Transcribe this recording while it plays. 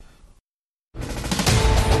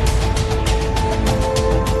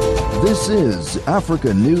This is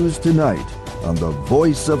Africa News Tonight on the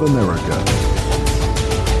Voice of America.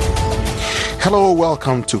 Hello,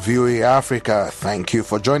 welcome to VOA Africa. Thank you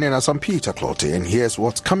for joining us. I'm Peter Clottey, and here's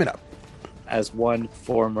what's coming up. As one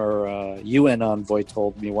former UN envoy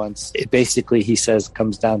told me once, it basically, he says,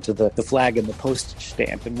 comes down to the flag and the postage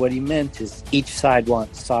stamp. And what he meant is each side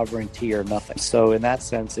wants sovereignty or nothing. So in that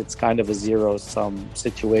sense, it's kind of a zero-sum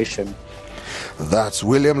situation. That's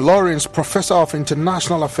William Lawrence, Professor of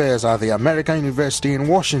International Affairs at the American University in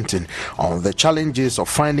Washington, on the challenges of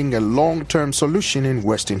finding a long-term solution in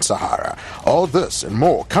Western Sahara. All this and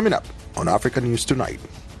more coming up on Africa News Tonight.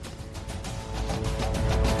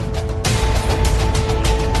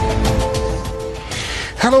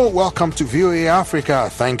 Hello, welcome to VOA Africa.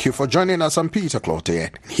 Thank you for joining us. I'm Peter Clottey.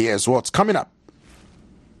 Here's what's coming up.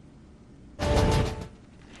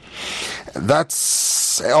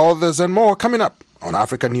 That's all this and more coming up on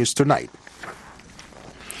Africa News Tonight.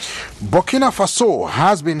 Burkina Faso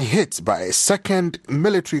has been hit by a second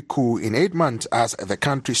military coup in 8 months as the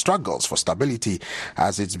country struggles for stability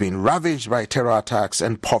as it's been ravaged by terror attacks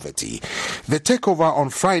and poverty. The takeover on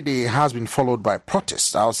Friday has been followed by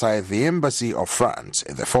protests outside the embassy of France,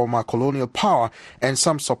 the former colonial power, and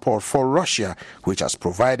some support for Russia, which has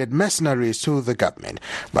provided mercenaries to the government.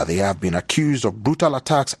 But they have been accused of brutal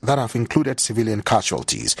attacks that have included civilian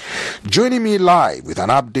casualties. Joining me live with an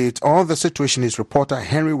update on the situation is reporter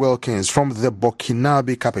Henry Wilkins from the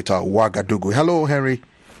Burkinabe capital, Ouagadougou. Hello, Henry.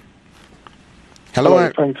 Hello,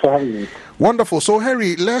 thanks for having me. Wonderful. So,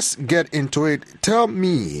 Henry, let's get into it. Tell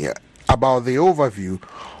me about the overview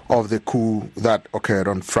of the coup that occurred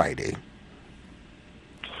on Friday.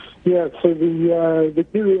 Yeah, so the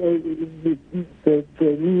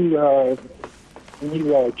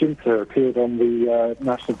new junta appeared on the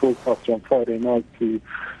national broadcaster on Friday night to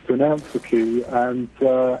announce the coup, and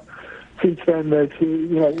since then, there's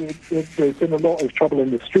been a lot of trouble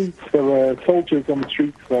in the streets. There were soldiers on the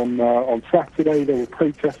streets on Saturday. There were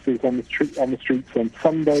protesters on the streets on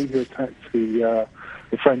Sunday who attacked the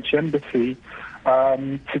French embassy.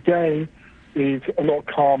 Today is a lot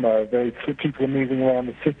calmer. People are moving around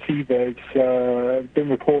the city. There's been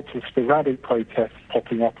reports of sporadic protests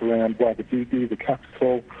popping up around Ouagadougou, the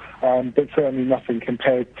capital, but certainly nothing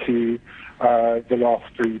compared to the last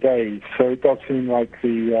 3 days. So it does seem like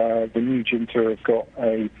the new junta has got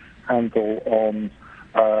a handle on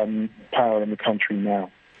power in the country now.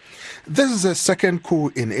 This is a second coup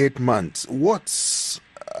in 8 months. What's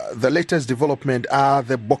the latest development? Are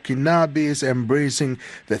the Burkinabes embracing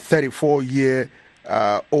the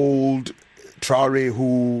 34-year-old Traoré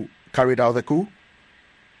who carried out the coup?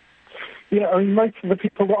 Yeah, I mean, most of the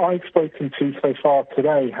people that I've spoken to so far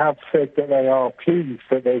today have said that they are pleased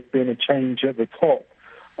that there's been a change at the top.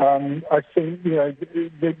 I think,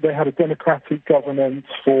 they had a democratic governance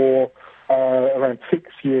for around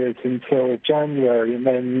 6 years until January, and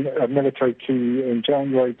then a military coup in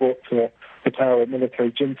January brought to power a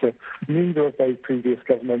military junta. Neither of those previous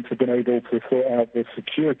governments have been able to sort out the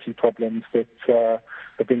security problems that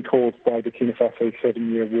have been caused by Burkina Faso's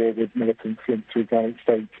 7-year war with militants linked to Islamic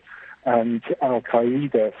State and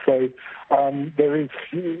Al-Qaeda. So there is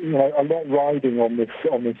a lot riding on this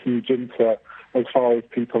new junta as far as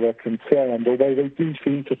people are concerned, although they do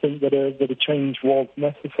seem to think that a change was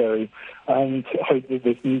necessary and hope that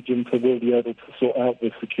this new junta will be able to sort out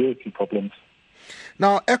the security problems.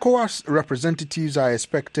 Now, ECOWAS representatives are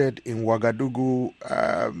expected in Ouagadougou,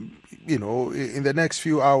 in the next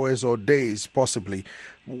few hours or days, possibly.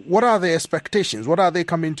 What are the expectations? What are they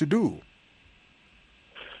coming to do?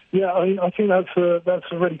 Yeah, I think that's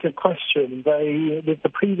a really good question. With the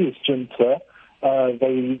previous junta,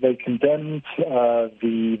 they condemned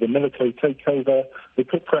the military takeover. They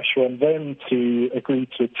put pressure on them to agree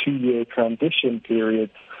to a 2-year transition period,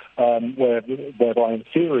 whereby in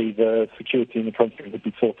theory the security in the country would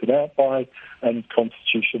be sorted out by, and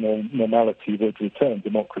constitutional normality would return,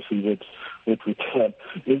 democracy would return.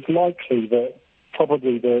 It's likely that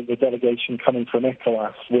probably the delegation coming from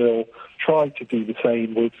ECOWAS will try to do the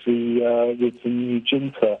same with the new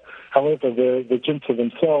junta. However, the junta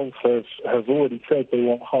themselves have already said they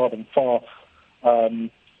want hard and fast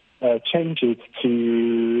changes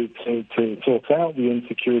to sort out the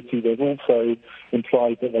insecurity. They've also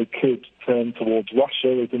implied that they could turn towards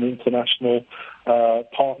Russia as an international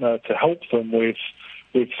partner to help them with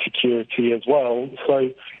security as well.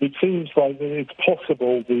 So it seems like it's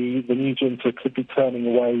possible the new junta could be turning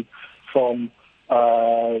away from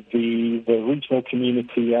the regional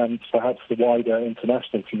community and perhaps the wider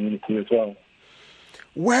international community as well.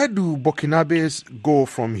 Where do Burkinabes go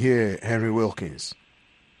from here, Henry Wilkins?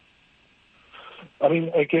 I mean,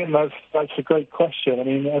 again, that's a great question. I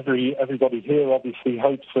mean, everybody here obviously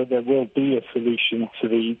hopes that there will be a solution to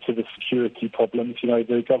the security problems. You know,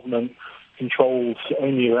 the government controls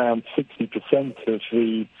only around 60% of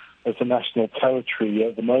the national territory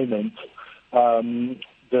at the moment.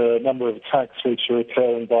 The number of attacks which are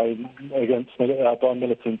occurring by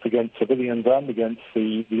militants against civilians and against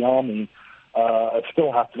the army are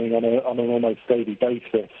still happening on an almost daily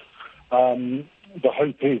basis. The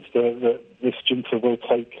hope is that this junta will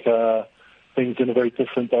take things in a very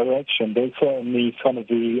different direction, but certainly some of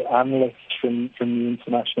the analysts from the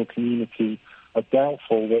international community are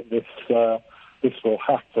doubtful that this will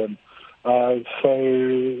happen. I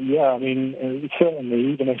mean,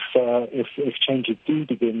 certainly, even if changes do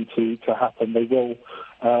begin to happen, they will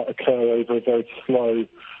occur over a very slow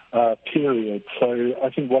period. So I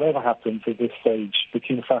think whatever happens at this stage,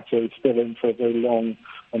 Burkina Faso is still in for a very long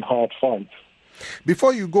and hard fight.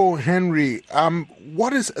 Before you go, Henry,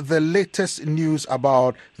 what is the latest news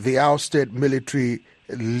about the ousted military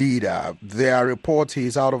leader? There are reports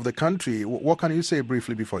he's out of the country. What can you say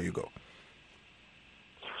briefly before you go?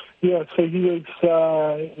 Yeah, so he was,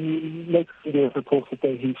 local media have reported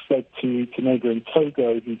that he's fled to neighbouring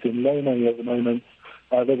Togo. He's in Lomé at the moment.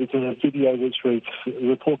 There was a video which was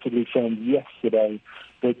reportedly filmed yesterday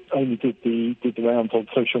that only did the rounds on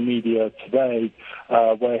social media today,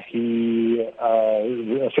 where he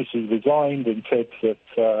officially resigned and said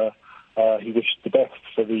that he wished the best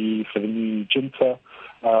for the new junta.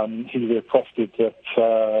 He requested that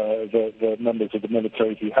the members of the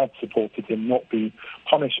military who had supported him not be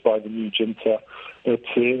punished by the new junta. But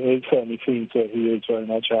it certainly seems that he is very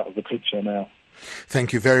much out of the picture now.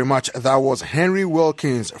 Thank you very much. That was Henry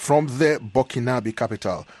Wilkins from the Burkinabe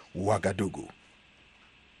capital, Ouagadougou.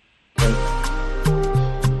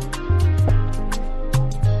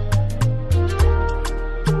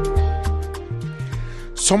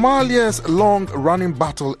 Somalia's long-running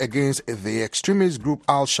battle against the extremist group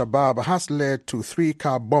Al-Shabaab has led to 3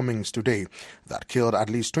 car bombings today that killed at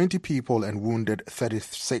least 20 people and wounded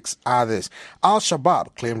 36 others.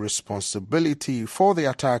 Al-Shabaab claimed responsibility for the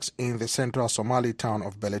attacks in the central Somali town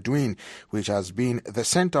of Beledweyne, which has been the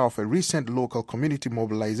center of a recent local community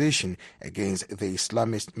mobilization against the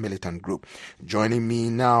Islamist militant group. Joining me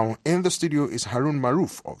now in the studio is Harun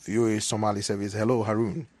Maruf of VOA Somali Service. Hello,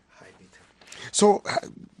 Harun. So,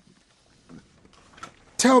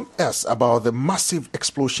 tell us about the massive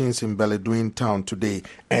explosions in Beledweyne town today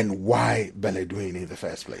and why Beledweyne in the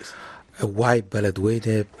first place. Why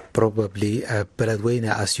Beledweyne? Probably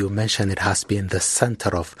Beledweyne, as you mentioned, it has been the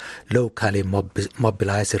center of locally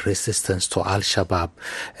mobilized resistance to Al-Shabaab.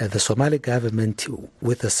 The Somali government,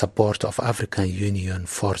 with the support of African Union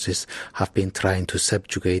forces, have been trying to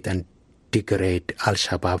subjugate and degrade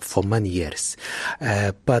Al-Shabaab for many years.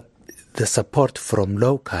 But the support from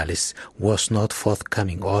locals was not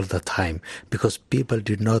forthcoming all the time because people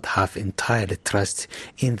did not have entirely trust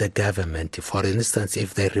in the government. For instance,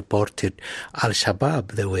 if they reported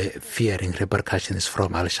Al-Shabaab, they were fearing repercussions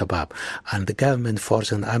from Al-Shabaab. And the government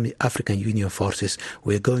forces and African Union forces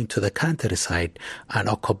were going to the countryside and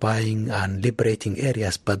occupying and liberating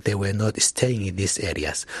areas, but they were not staying in these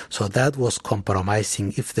areas. So that was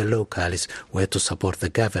compromising if the locals were to support the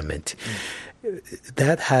government.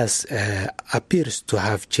 That has appears to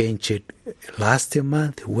have changed last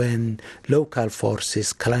month when local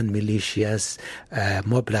forces, clan militias,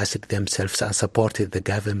 mobilized themselves and supported the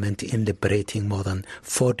government in liberating more than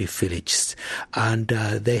 40 villages. And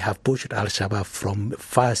they have pushed Al-Shabaab from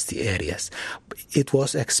vast areas. It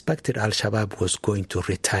was expected Al-Shabaab was going to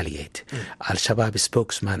retaliate. Al-Shabaab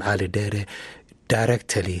spokesman Ali Dere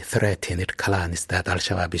directly threatened clans that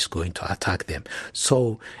Al-Shabaab is going to attack them.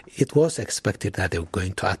 So it was expected that they were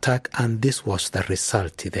going to attack, and this was the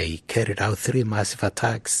result. They carried out 3 massive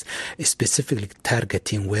attacks, specifically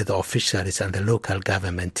targeting where the officials and the local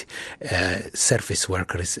government service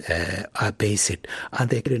workers are based. And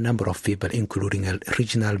they killed a number of people, including a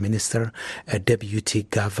regional minister, a deputy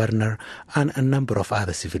governor, and a number of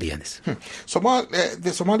other civilians.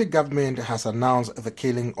 The Somali government has announced the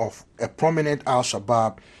killing of a prominent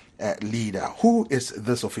Al-Shabaab leader. Who is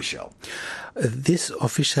this official? This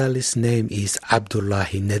official's name is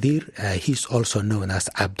Abdullahi Nadir. He's also known as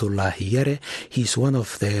Abdullahi Yere. He's one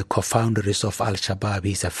of the co-founders of Al-Shabaab.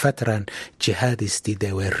 He's a veteran jihadist.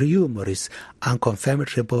 There were rumors,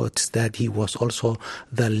 unconfirmed reports that he was also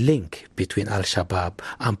the link between Al-Shabaab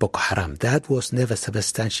and Boko Haram. That was never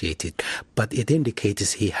substantiated, but it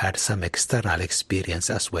indicates he had some external experience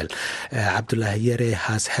as well. Abdullahi Yere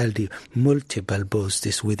has held multiple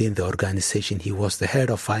posts within within the organization. He was the head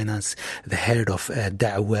of finance, the head of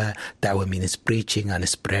Da'wah. Da'wah means preaching and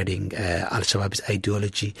spreading Al-Shabaab's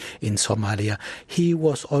ideology in Somalia. He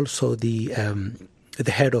was also the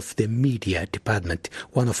head of the media department.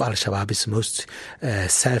 One of Al-Shabaab's most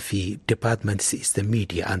savvy departments is the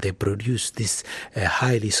media, and they produce these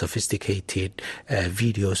highly sophisticated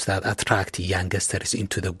videos that attract youngsters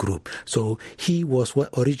into the group. So he was one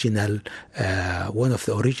of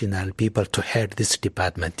the original people to head this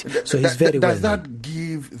department. So he's very well known. Does that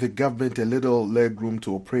give the government a little leg room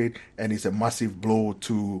to operate, and it's a massive blow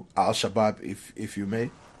to Al-Shabaab, if you may?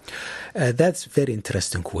 That's a very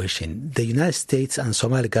interesting question. The United States and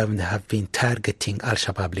Somali government have been targeting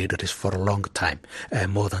Al-Shabaab leaders for a long time,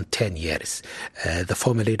 more than 10 years. The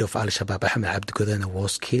former leader of Al-Shabaab, Ahmed Abdi Godane,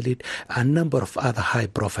 was killed. A number of other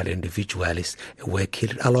high-profile individuals were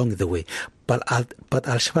killed along the way. But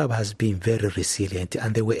Al-Shabaab has been very resilient,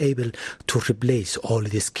 and they were able to replace all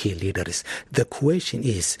these key leaders. The question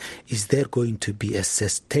is there going to be a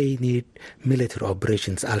sustained military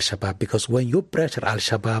operations Al-Shabaab? Because when you pressure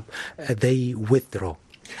Al-Shabaab, they withdraw.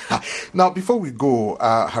 Now, before we go,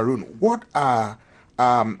 Harun, what are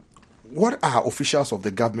officials of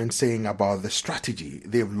the government saying about the strategy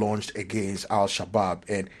they've launched against Al-Shabaab,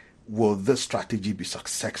 and will this strategy be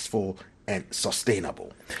successful and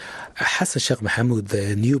sustainable? Hassan Sheikh Mohamud,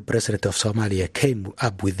 the new president of Somalia, came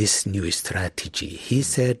up with this new strategy. He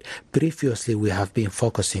said, previously we have been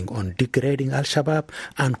focusing on degrading Al-Shabaab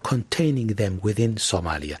and containing them within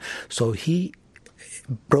Somalia. So he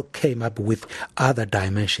came up with other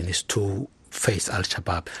dimensions to face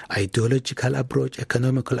Al-Shabaab: ideological approach,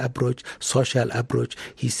 economical approach, social approach.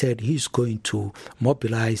 He said he's going to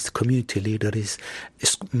mobilize community leaders,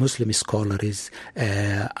 Muslim scholars,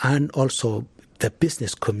 and also the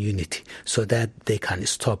business community, so that they can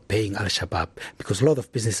stop paying Al-Shabaab, because a lot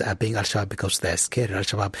of businesses are paying Al-Shabaab because they're scared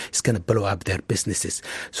Al-Shabaab is going to blow up their businesses.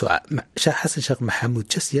 So Hassan Sheikh Mohamud,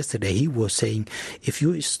 just yesterday, he was saying, if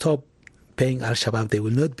you stop paying Al-Shabaab, they will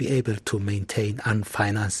not be able to maintain and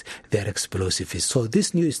finance their explosives. So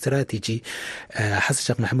this new strategy,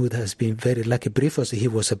 Hassan Sheikh Mohamud has been very lucky. Previously, he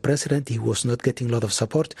was a president. He was not getting a lot of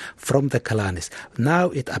support from the clans. Now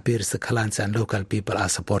it appears the clans and local people are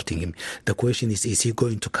supporting him. The question is he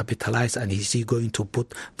going to capitalize, and is he going to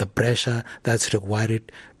put the pressure that's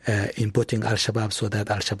required in putting Al-Shabaab so that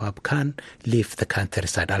Al-Shabaab can leave the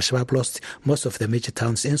countryside? Al-Shabaab lost most of the major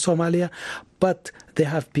towns in Somalia, but they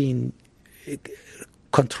have been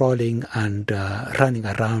controlling and running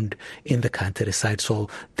around in the countryside. So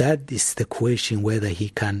that is the question, whether he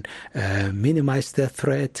can minimize the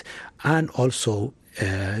threat and also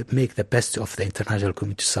make the best of the international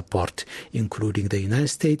community support, including the United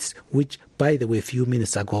States, which, by the way, a few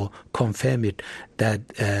minutes ago confirmed that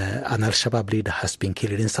an Al-Shabaab leader has been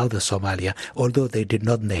killed in southern Somalia, although they did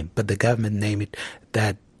not name, but the government named it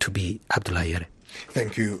that to be Abdullah Yere.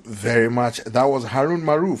 Thank you very much. That was Harun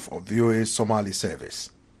Maruf of VOA's Somali service.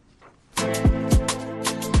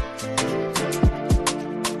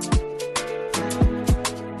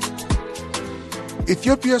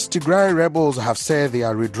 Ethiopia's Tigray rebels have said they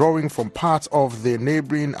are withdrawing from parts of the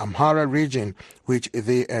neighboring Amhara region, which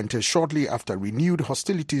they entered shortly after renewed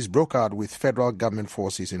hostilities broke out with federal government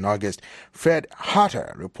forces in August. Fred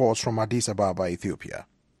Harter reports from Addis Ababa, Ethiopia.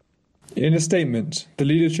 In a statement, the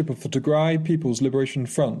leadership of the Tigray People's Liberation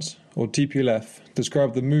Front, or TPLF,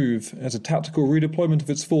 described the move as a tactical redeployment of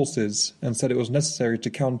its forces and said it was necessary to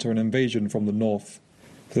counter an invasion from the north.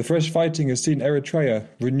 The fresh fighting has seen Eritrea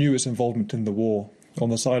renew its involvement in the war, on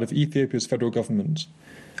the side of Ethiopia's federal government.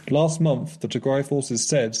 Last month, the Tigray forces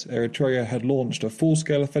said Eritrea had launched a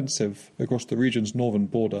full-scale offensive across the region's northern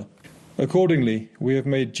border. Accordingly, we have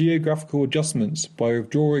made geographical adjustments by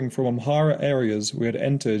withdrawing from Amhara areas we had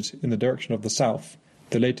entered in the direction of the south,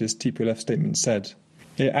 the latest TPLF statement said.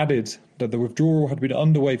 It added that the withdrawal had been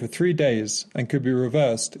underway for 3 days and could be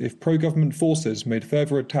reversed if pro-government forces made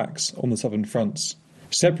further attacks on the southern fronts.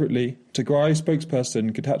 Separately, Tigray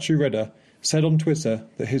spokesperson Getachew Reda said on Twitter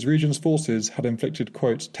that his region's forces had inflicted,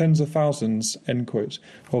 quote, tens of thousands, end quote,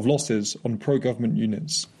 of losses on pro-government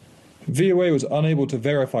units. VOA was unable to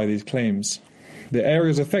verify these claims. The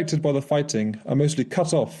areas affected by the fighting are mostly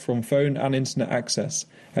cut off from phone and internet access,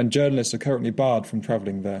 and journalists are currently barred from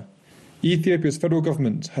travelling there. Ethiopia's federal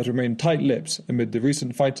government has remained tight-lipped amid the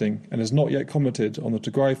recent fighting and has not yet commented on the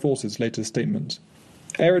Tigray forces' latest statement.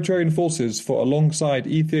 Eritrean forces fought alongside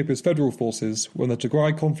Ethiopia's federal forces when the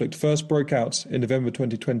Tigray conflict first broke out in November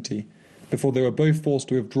 2020, before they were both forced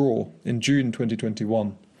to withdraw in June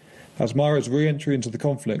 2021. Asmara's re-entry into the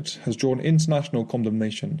conflict has drawn international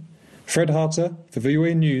condemnation. Fred Harter for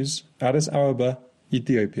VOA News, Addis Ababa,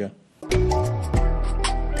 Ethiopia.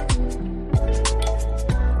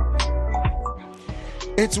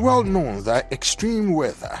 It's well known that extreme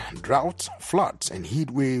weather, droughts, floods, and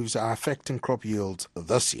heat waves are affecting crop yields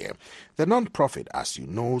this year. The non-profit, as you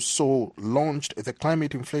know, launched the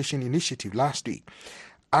Climate Inflation Initiative last week.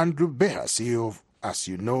 Andrew Beha, CEO of As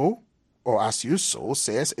You Know, or As You Sow,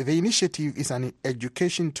 says the initiative is an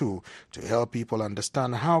education tool to help people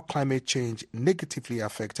understand how climate change negatively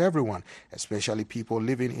affects everyone, especially people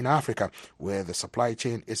living in Africa, where the supply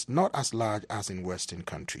chain is not as large as in Western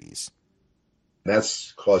countries.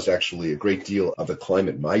 That's caused actually a great deal of the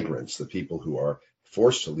climate migrants, the people who are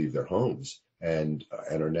forced to leave their homes and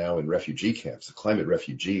are now in refugee camps. The climate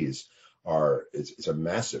refugees it's a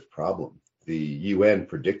massive problem. The UN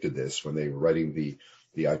predicted this when they were writing the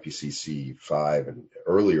IPCC 5 and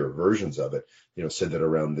earlier versions of it, said that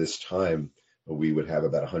around this time we would have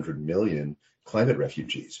about 100 million climate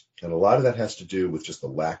refugees. And a lot of that has to do with just the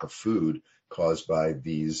lack of food caused by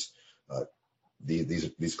these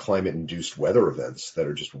climate-induced weather events that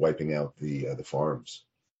are just wiping out the farms.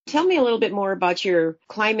 Tell me a little bit more about your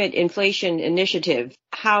climate inflation initiative.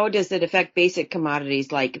 How does it affect basic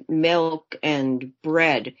commodities like milk and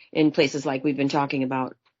bread in places like we've been talking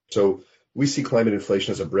about? So we see climate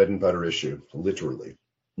inflation as a bread and butter issue, literally.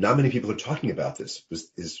 Not many people are talking about this. This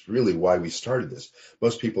is really why we started this.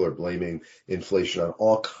 Most people are blaming inflation on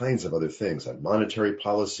all kinds of other things, on monetary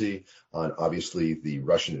policy, on obviously the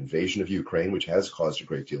Russian invasion of Ukraine, which has caused a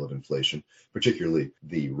great deal of inflation, particularly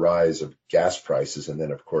the rise of gas prices, and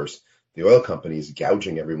then, of course, the oil companies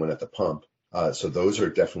gouging everyone at the pump. So those are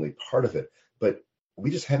definitely part of it. But we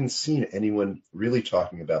just hadn't seen anyone really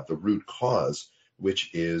talking about the root cause, which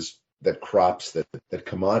is that crops, that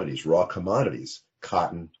commodities, raw commodities,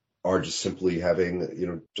 cotton, are just simply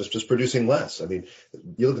having, just producing less. I mean,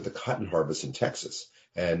 you look at the cotton harvest in Texas,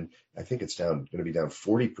 and I think it's going to be down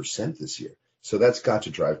 40% this year. So that's got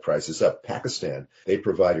to drive prices up. Pakistan, they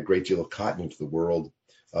provide a great deal of cotton to the world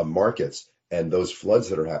markets, and those floods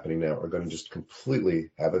that are happening now are going to just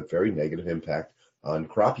completely have a very negative impact on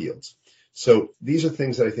crop yields. So these are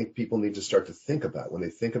things that I think people need to start to think about when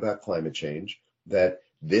they think about climate change, that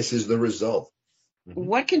this is the result.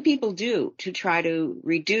 What can people do to try to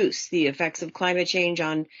reduce the effects of climate change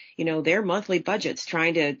on, their monthly budgets,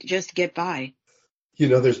 trying to just get by?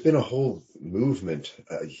 There's been a whole movement.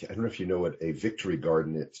 I don't know if you know what a victory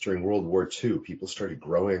garden is. During World War II, people started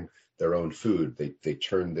growing their own food. They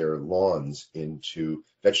turned their lawns into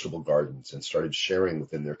vegetable gardens and started sharing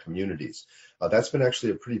within their communities. That's been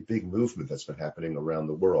actually a pretty big movement that's been happening around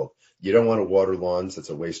the world. You don't want to water lawns.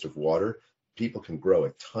 That's a waste of water. People can grow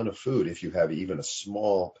a ton of food if you have even a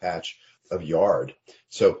small patch of yard.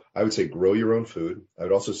 So I would say grow your own food. I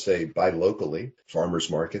would also say buy locally, farmers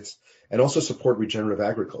markets, and also support regenerative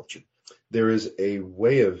agriculture. There is a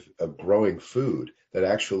way of growing food that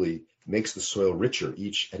actually makes the soil richer at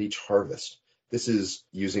each harvest. This is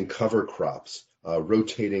using cover crops,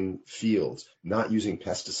 rotating fields, not using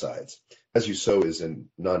pesticides. As You Sow is a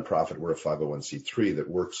nonprofit. We're a 501c3 that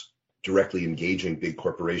works directly engaging big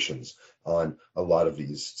corporations on a lot of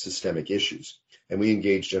these systemic issues. And we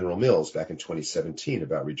engaged General Mills back in 2017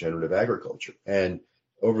 about regenerative agriculture. And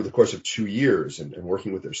over the course of 2 years and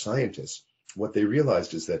working with their scientists, what they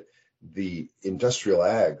realized is that the industrial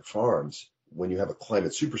ag farms, when you have a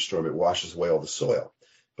climate superstorm, it washes away all the soil.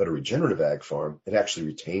 But a regenerative ag farm, it actually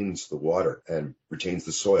retains the water and retains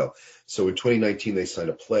the soil. So in 2019, they signed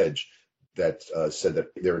a pledge that said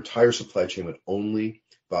that their entire supply chain would only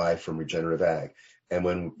buy from regenerative ag. And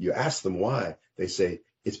when you ask them why, they say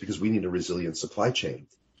it's because we need a resilient supply chain.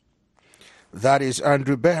 That is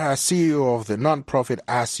Andrew Beha, CEO of the nonprofit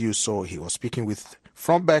As You Sow. He was speaking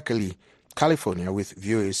from Berkeley, California, with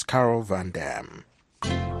VOA's Carol Van Dam.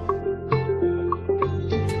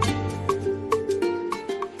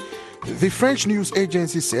 The French news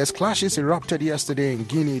agency says clashes erupted yesterday in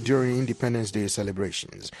Guinea during Independence Day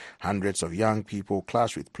celebrations. Hundreds of young people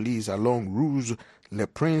clashed with police along Rouge Le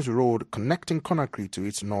Prince Road connecting Conakry to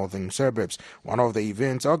its northern suburbs. One of the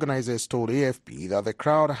event's organizers told AFP that the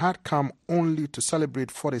crowd had come only to celebrate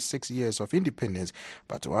 46 years of independence,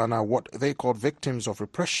 but to honor what they called victims of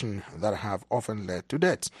repression that have often led to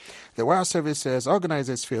deaths. The wire service says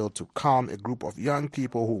organizers failed to calm a group of young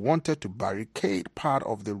people who wanted to barricade part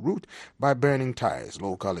of the route by burning tires.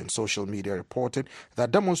 Local and social media reported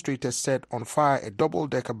that demonstrators set on fire a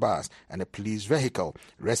double-decker bus and a police vehicle.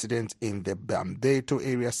 Residents in the Bambeto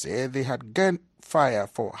area said they had gunfire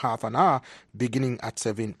for half an hour beginning at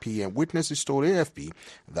 7 p.m. Witnesses told AFP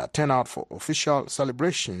that turnout for official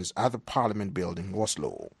celebrations at the Parliament building was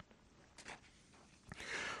low.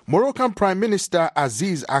 Moroccan Prime Minister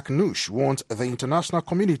Aziz Akhnouch wants the international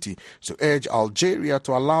community to urge Algeria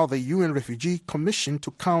to allow the UN Refugee Commission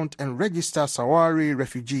to count and register Sahrawi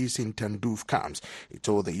refugees in Tindouf camps. He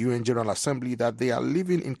told the UN General Assembly that they are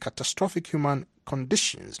living in catastrophic human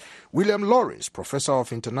conditions. William Lawrence, professor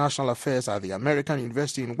of international affairs at the American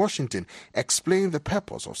University in Washington, explained the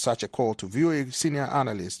purpose of such a call to VOA senior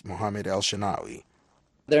analyst Mohamed El-Shenawi.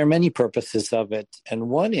 There are many purposes of it, and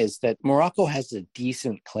one is that Morocco has a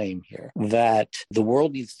decent claim here that the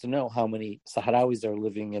world needs to know how many Sahrawis are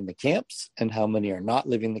living in the camps and how many are not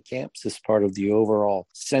living in the camps as part of the overall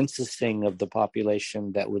censusing of the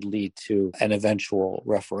population that would lead to an eventual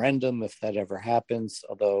referendum if that ever happens,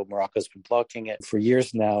 although Morocco's been blocking it for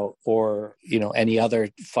years now, or any other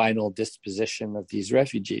final disposition of these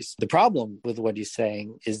refugees. The problem with what he's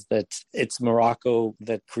saying is that it's Morocco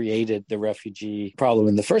that created the refugee problem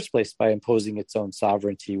in the first place by imposing its own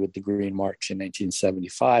sovereignty with the Green March in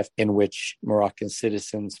 1975, in which Moroccan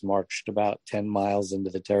citizens marched about 10 miles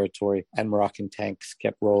into the territory and Moroccan tanks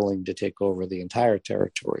kept rolling to take over the entire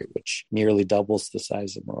territory, which nearly doubles the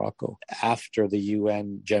size of Morocco. After the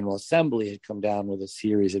UN General Assembly had come down with a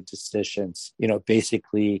series of decisions,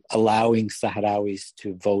 basically allowing Sahrawis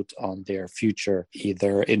to vote on their future,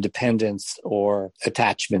 either independence or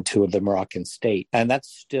attachment to the Moroccan state. And that's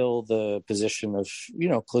still the position of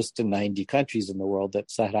close to 90 countries in the world, that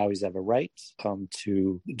Sahrawis have a right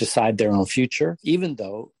to decide their own future, even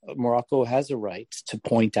though Morocco has a right to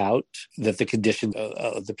point out that the conditions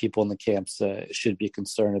of the people in the camps should be a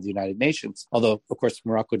concern of the United Nations. Although, of course,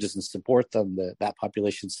 Morocco doesn't support them. That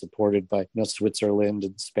population is supported by Switzerland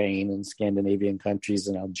and Spain and Scandinavian countries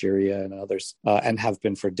and Algeria and others, and have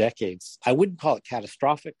been for decades. I wouldn't call it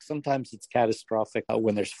catastrophic. Sometimes it's catastrophic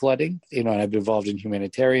when there's flooding. And I've been involved in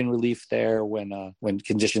humanitarian relief there when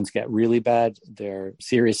conditions get really bad. They're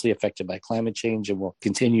seriously affected by climate change and will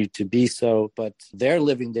continue to be so, but they're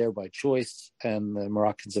living there by choice, and the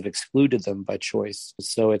Moroccans have excluded them by choice.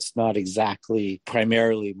 So it's not exactly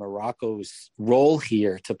primarily Morocco's role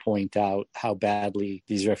here to point out how badly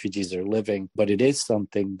these refugees are living, but it is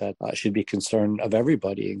something that should be concern of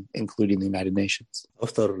everybody, including the United Nations.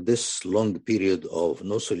 After this long period of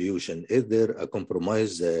no solution, is there a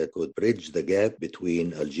compromise that could bridge the gap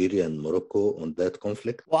between Algeria and Morocco on that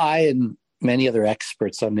conflict? Well, I and many other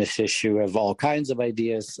experts on this issue have all kinds of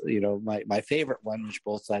ideas. My favorite one, which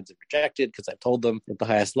both sides have rejected because I told them at the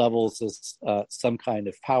highest levels, is some kind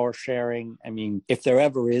of power sharing. I mean, if there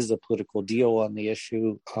ever is a political deal on the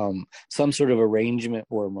issue, some sort of arrangement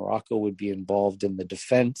where Morocco would be involved in the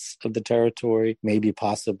defense of the territory, maybe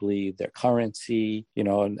possibly their currency,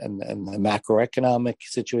 and the macroeconomic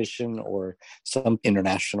situation or some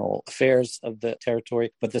international affairs of the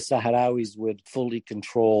territory. But the Sahrawis would fully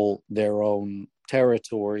control their own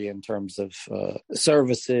territory in terms of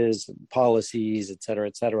services and policies, et cetera,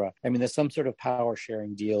 et cetera. I mean, there's some sort of power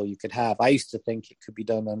sharing deal you could have. I used to think it could be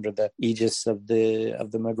done under the aegis of the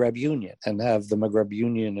Maghreb Union, and have the Maghreb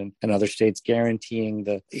Union and other states guaranteeing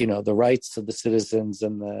the rights of the citizens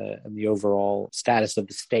and the overall status of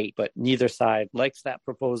the state. But neither side likes that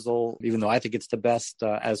proposal, even though I think it's the best.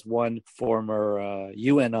 As one former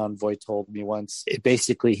UN envoy told me once, it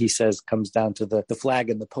basically, he says, comes down to the flag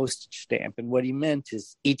and the postage stamp. And what he meant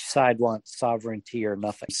is each side wants sovereignty or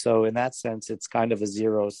nothing. So in that sense, it's kind of a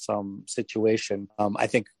zero-sum situation. I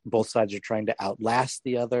think both sides are trying to outlast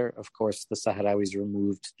the other. Of course, the Sahrawis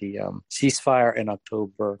removed the ceasefire in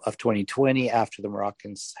October of 2020 after the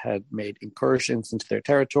Moroccans had made incursions into their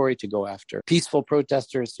territory to go after peaceful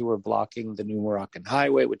protesters who were blocking the new Moroccan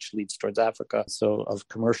highway, which leads towards Africa, so of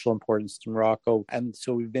commercial importance to Morocco. And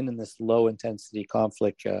so we've been in this low-intensity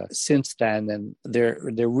conflict since then, and there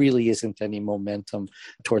really isn't any momentum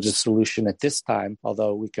towards a solution at this time,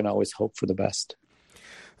 although we can always hope for the best.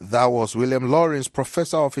 That was William Lawrence,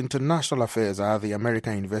 professor of international affairs at the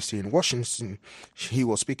American University in Washington. He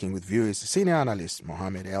was speaking with VOA's senior analyst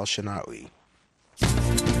Mohamed El-Shenawi.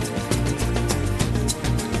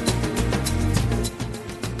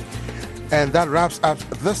 And that wraps up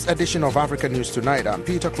this edition of Africa News Tonight. I'm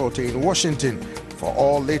Peter Clote in Washington. For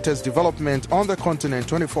all latest development on the continent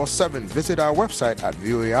 24/7, visit our website at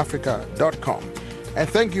voaafrica.com. And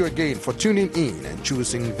thank you again for tuning in and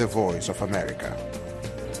choosing the Voice of America.